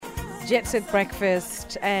Jet Set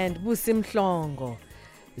Breakfast and Busimhlongo,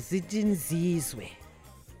 Zidinzizwe.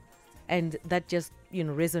 And that just,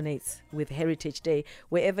 resonates with Heritage Day.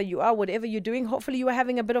 Wherever you are, whatever you're doing, hopefully you are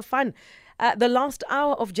having a bit of fun. The last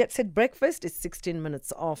hour of Jet Set Breakfast is 16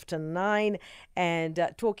 minutes after 9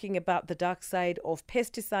 and talking about the dark side of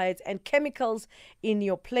pesticides and chemicals in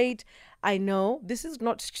your plate. I know this is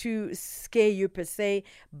not to scare you per se,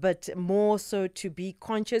 but more so to be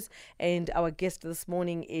conscious. And our guest this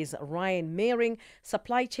morning is Ryan Mering,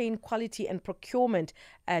 Supply Chain Quality and Procurement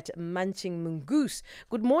at Munching Mongoose.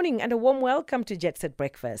 Good morning and a warm welcome to Jet Set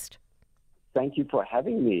Breakfast. Thank you for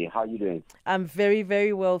having me. How are you doing? I'm very,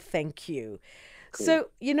 very well, thank you. Cool. So,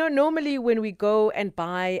 normally when we go and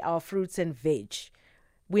buy our fruits and veg,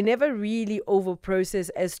 we never really over-process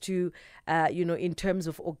as to, in terms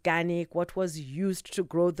of organic, what was used to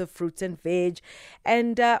grow the fruits and veg,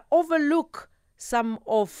 and overlook some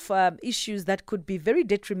of issues that could be very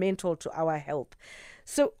detrimental to our health.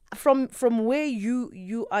 So from where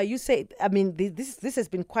you are, you say, this has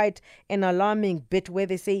been quite an alarming bit where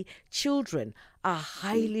they say children are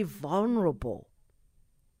highly vulnerable.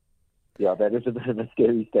 Yeah, that is a bit of a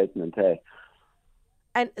scary statement, hey?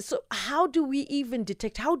 And so how do we even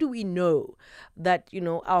detect, how do we know that,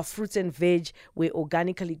 our fruits and veg were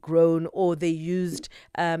organically grown or they used,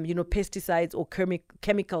 pesticides or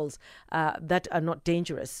chemicals that are not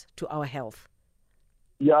dangerous to our health?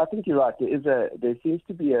 Yeah, I think you're right. There seems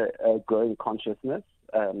to be a growing consciousness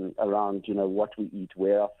around, what we eat,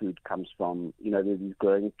 where our food comes from. There's these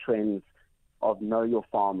growing trends of know your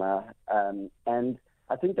farmer. And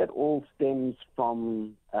I think that all stems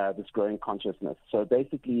from this growing consciousness. So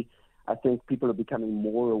basically, I think people are becoming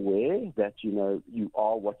more aware that, you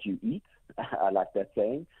are what you eat. I like that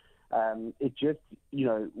saying. It just,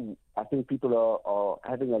 I think people are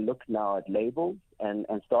having a look now at labels and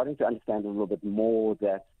starting to understand a little bit more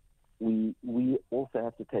that we also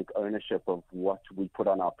have to take ownership of what we put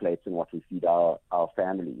on our plates and what we feed our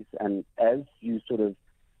families. And as you sort of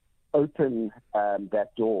open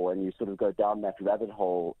that door and you sort of go down that rabbit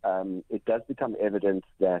hole, it does become evident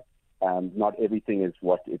that not everything is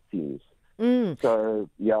what it seems. So,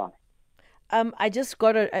 yeah. I just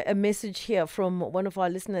got a message here from one of our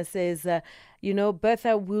listeners says,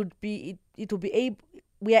 Bertha we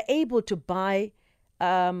are able to buy,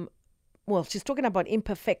 she's talking about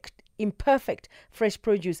imperfect fresh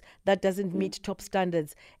produce that doesn't meet top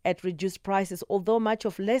standards at reduced prices, although much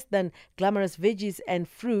of less than glamorous veggies and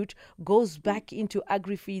fruit goes back into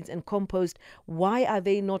agri-feeds and compost. Why are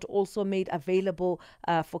they not also made available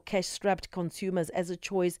for cash-strapped consumers as a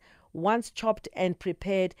choice? Once chopped and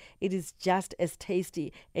prepared, it is just as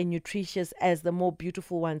tasty and nutritious as the more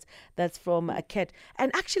beautiful ones. That's from a cat. And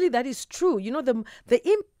actually, that is true.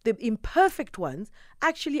 The imperfect ones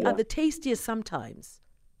actually are the tastiest sometimes.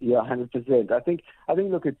 Yeah, 100%. I think.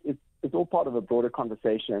 Look, it's all part of a broader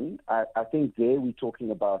conversation. I think there we're talking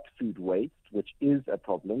about food waste, which is a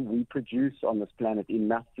problem. We produce on this planet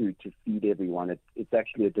enough food to feed everyone. It's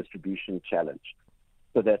actually a distribution challenge.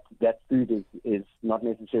 So that food is not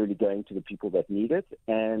necessarily going to the people that need it,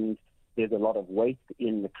 and there's a lot of waste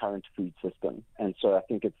in the current food system. And so I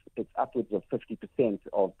think it's upwards of 50%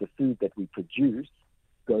 of the food that we produce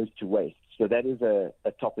goes to waste. So that is a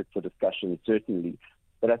topic for discussion, certainly.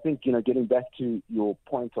 But I think, getting back to your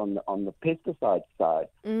point on the pesticide side,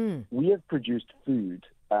 we have produced food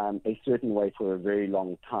a certain way for a very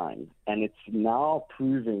long time, and it's now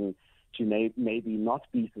proving to maybe not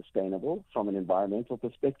be sustainable from an environmental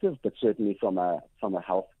perspective, but certainly from a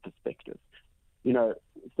health perspective.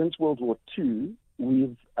 Since World War II,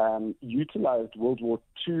 we've utilized World War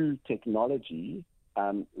II technology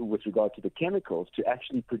with regard to the chemicals to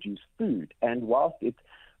actually produce food. And whilst it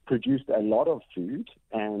produced a lot of food,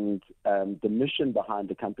 and the mission behind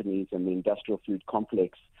the companies and the industrial food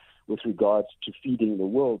complex with regards to feeding the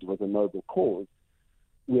world was a noble cause,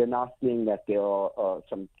 we are now seeing that there are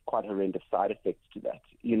some quite horrendous side effects to that.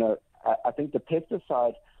 I think the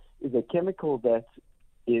pesticide is a chemical that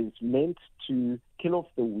is meant to kill off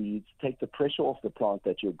the weeds, take the pressure off the plant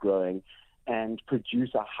that you're growing, and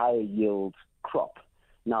produce a higher yield crop.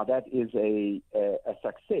 Now, that is a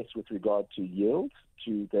success with regard to yield,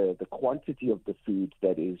 to the quantity of the food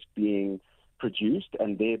that is being produced,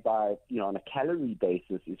 and thereby, on a calorie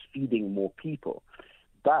basis, is feeding more people.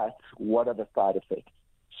 But what are the side effects?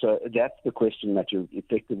 So that's the question that you're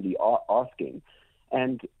effectively asking.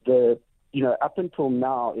 And up until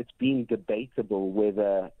now, it's been debatable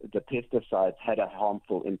whether the pesticides had a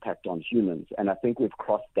harmful impact on humans. And I think we've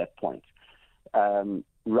crossed that point.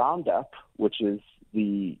 Roundup, which is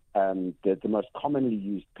the most commonly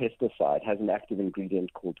used pesticide, has an active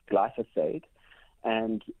ingredient called glyphosate.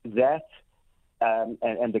 And that,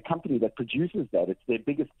 and the company that produces that, it's their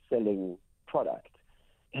biggest selling product,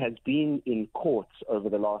 has been in courts over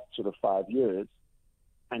the last sort of 5 years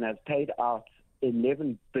and has paid out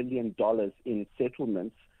 $11 billion in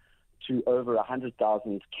settlements to over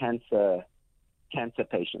 100,000 cancer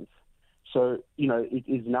patients. So, it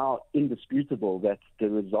is now indisputable that the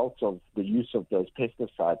results of the use of those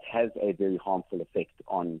pesticides has a very harmful effect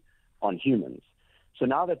on humans. So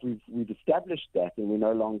now that we've established that and we're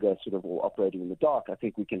no longer sort of all operating in the dark, I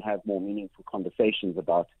think we can have more meaningful conversations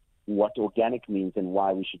about what organic means and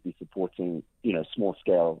why we should be supporting,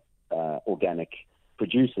 small-scale organic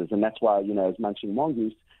producers. And that's why, as Munching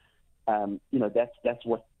Mongoose, that's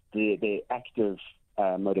what their active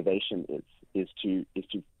motivation is to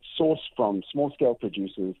source from small-scale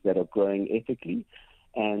producers that are growing ethically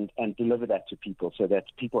and deliver that to people so that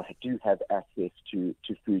people do have access to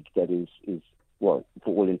food that is, well,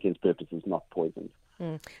 for all intents and purposes, not poisoned.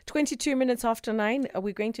 22 minutes after 9,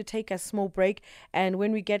 we're going to take a small break. And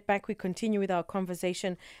when we get back, we continue with our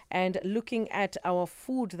conversation and looking at our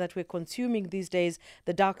food that we're consuming these days,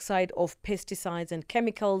 the dark side of pesticides and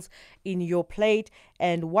chemicals in your plate,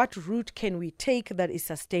 and what route can we take that is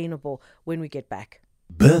sustainable when we get back.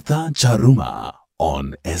 Bertha Charuma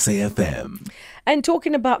on SAFM. And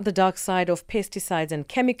talking about the dark side of pesticides and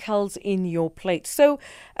chemicals in your plate. So,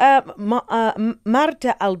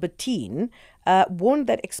 MARITHA ALBERTYN warned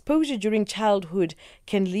that exposure during childhood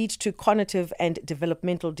can lead to cognitive and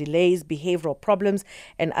developmental delays, behavioral problems,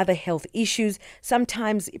 and other health issues.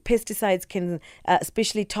 Sometimes pesticides can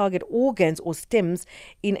especially target organs or stems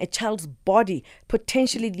in a child's body,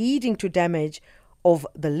 potentially leading to damage of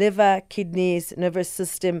the liver, kidneys, nervous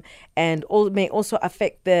system, and may also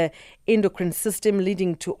affect the endocrine system,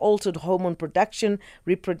 leading to altered hormone production,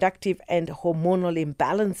 reproductive and hormonal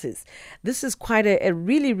imbalances. This is quite a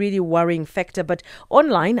really, really worrying factor. But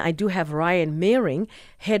online, I do have Ryan Mehring,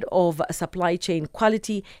 Head of Supply Chain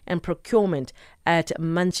Quality and Procurement at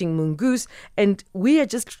Munching Mongoose, and we are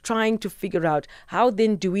just trying to figure out how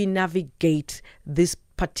then do we navigate this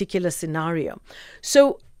particular scenario.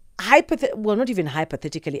 So, not even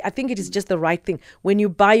hypothetically, I think it is just the right thing when you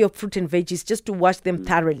buy your fruit and veggies just to wash them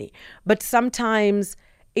thoroughly. But sometimes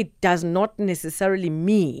it does not necessarily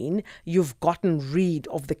mean you've gotten rid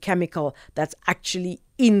of the chemical that's actually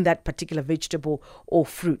in that particular vegetable or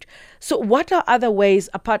fruit. So what are other ways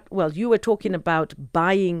you were talking about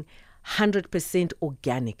buying 100%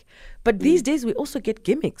 organic. But these days we also get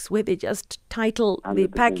gimmicks where they just title the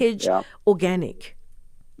package organic.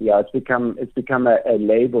 Yeah, it's become a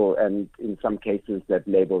label, and in some cases that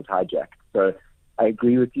label is hijacked. So I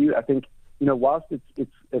agree with you. I think, whilst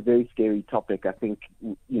it's a very scary topic, I think,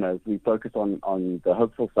 if we focus on the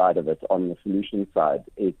hopeful side of it, on the solution side,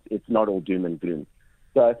 it's not all doom and gloom.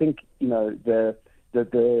 So I think, the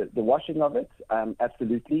washing of it,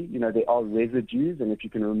 absolutely, there are residues, and if you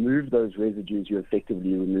can remove those residues, you're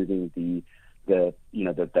effectively removing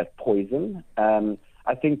that poison.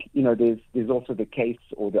 I think, there's also the case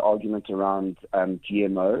or the argument around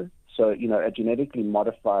GMO. So, a genetically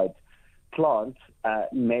modified plant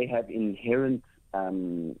may have inherent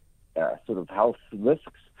sort of health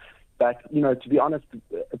risks. But, to be honest,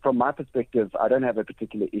 from my perspective, I don't have a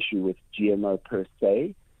particular issue with GMO per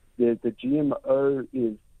se. The GMO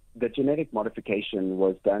is, the genetic modification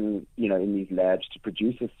was done, in these labs to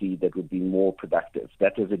produce a seed that would be more productive.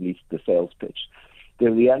 That was at least the sales pitch. The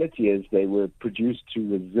reality is they were produced to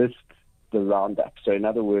resist the Roundup. So in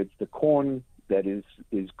other words, the corn that is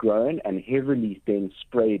grown and heavily then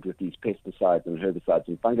sprayed with these pesticides and herbicides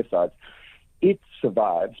and fungicides, it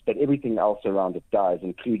survives, but everything else around it dies,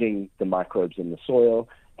 including the microbes in the soil.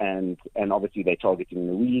 And obviously they're targeting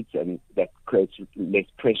the weeds, and that creates less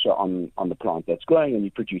pressure on the plant that's growing, and you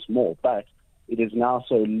produce more. But it is now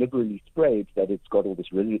so liberally sprayed that it's got all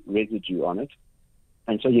this residue on it.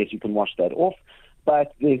 And so, yes, you can wash that off.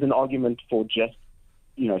 But there's an argument for just,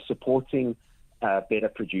 supporting better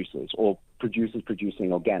producers or producers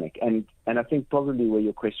producing organic. And I think probably where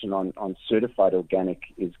your question on certified organic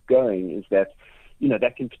is going is that,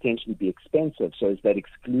 that can potentially be expensive. So is that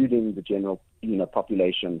excluding the general,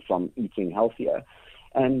 population from eating healthier?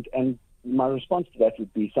 And my response to that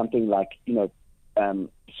would be something like,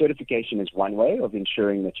 certification is one way of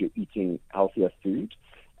ensuring that you're eating healthier food.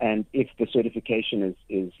 And if the certification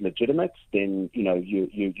is legitimate, then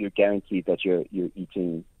you're guaranteed that you're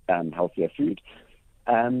eating healthier food.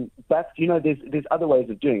 But there's other ways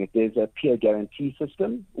of doing it. There's a peer guarantee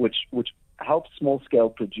system which helps small scale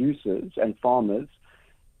producers and farmers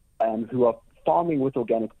who are farming with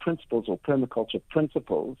organic principles or permaculture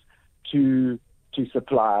principles to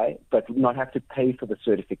supply, but not have to pay for the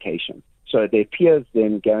certification. So their peers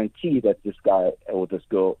then guarantee that this guy or this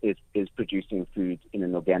girl is producing food in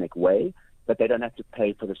an organic way, but they don't have to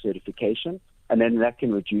pay for the certification. And then that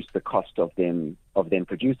can reduce the cost of them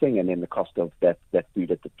producing, and then the cost of that food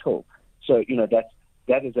at the till. So,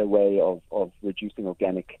 that is a way of reducing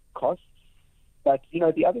organic costs. But,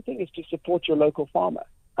 the other thing is to support your local farmer.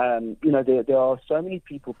 There are so many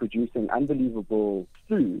people producing unbelievable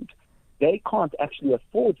food, they can't actually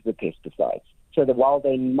afford the pesticides. So that while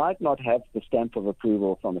they might not have the stamp of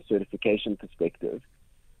approval from a certification perspective,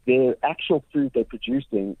 their actual food they're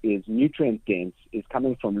producing is nutrient dense, is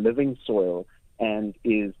coming from living soil, and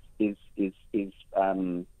is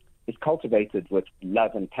cultivated with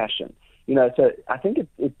love and passion. So I think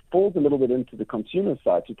it falls a little bit into the consumer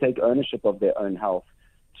side to take ownership of their own health,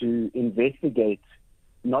 to investigate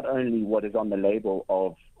not only what is on the label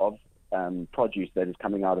of produce that is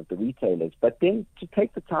coming out of the retailers, but then to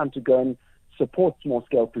take the time to go and support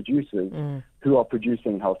small-scale producers who are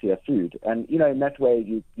producing healthier food. And, in that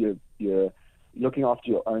way, you're looking after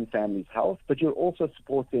your own family's health, but you're also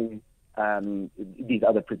supporting these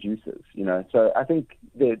other producers, So I think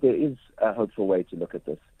there is a hopeful way to look at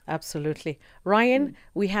this. Absolutely. Ryan,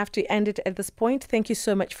 we have to end it at this point. Thank you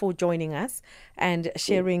so much for joining us and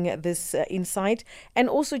sharing this insight. And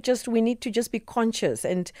also we need to just be conscious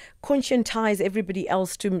and conscientize everybody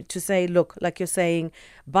else to say, look, like you're saying,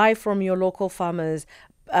 buy from your local farmers,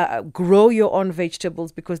 grow your own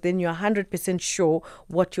vegetables, because then you're 100% sure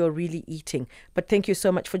what you're really eating. But thank you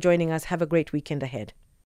so much for joining us. Have a great weekend ahead.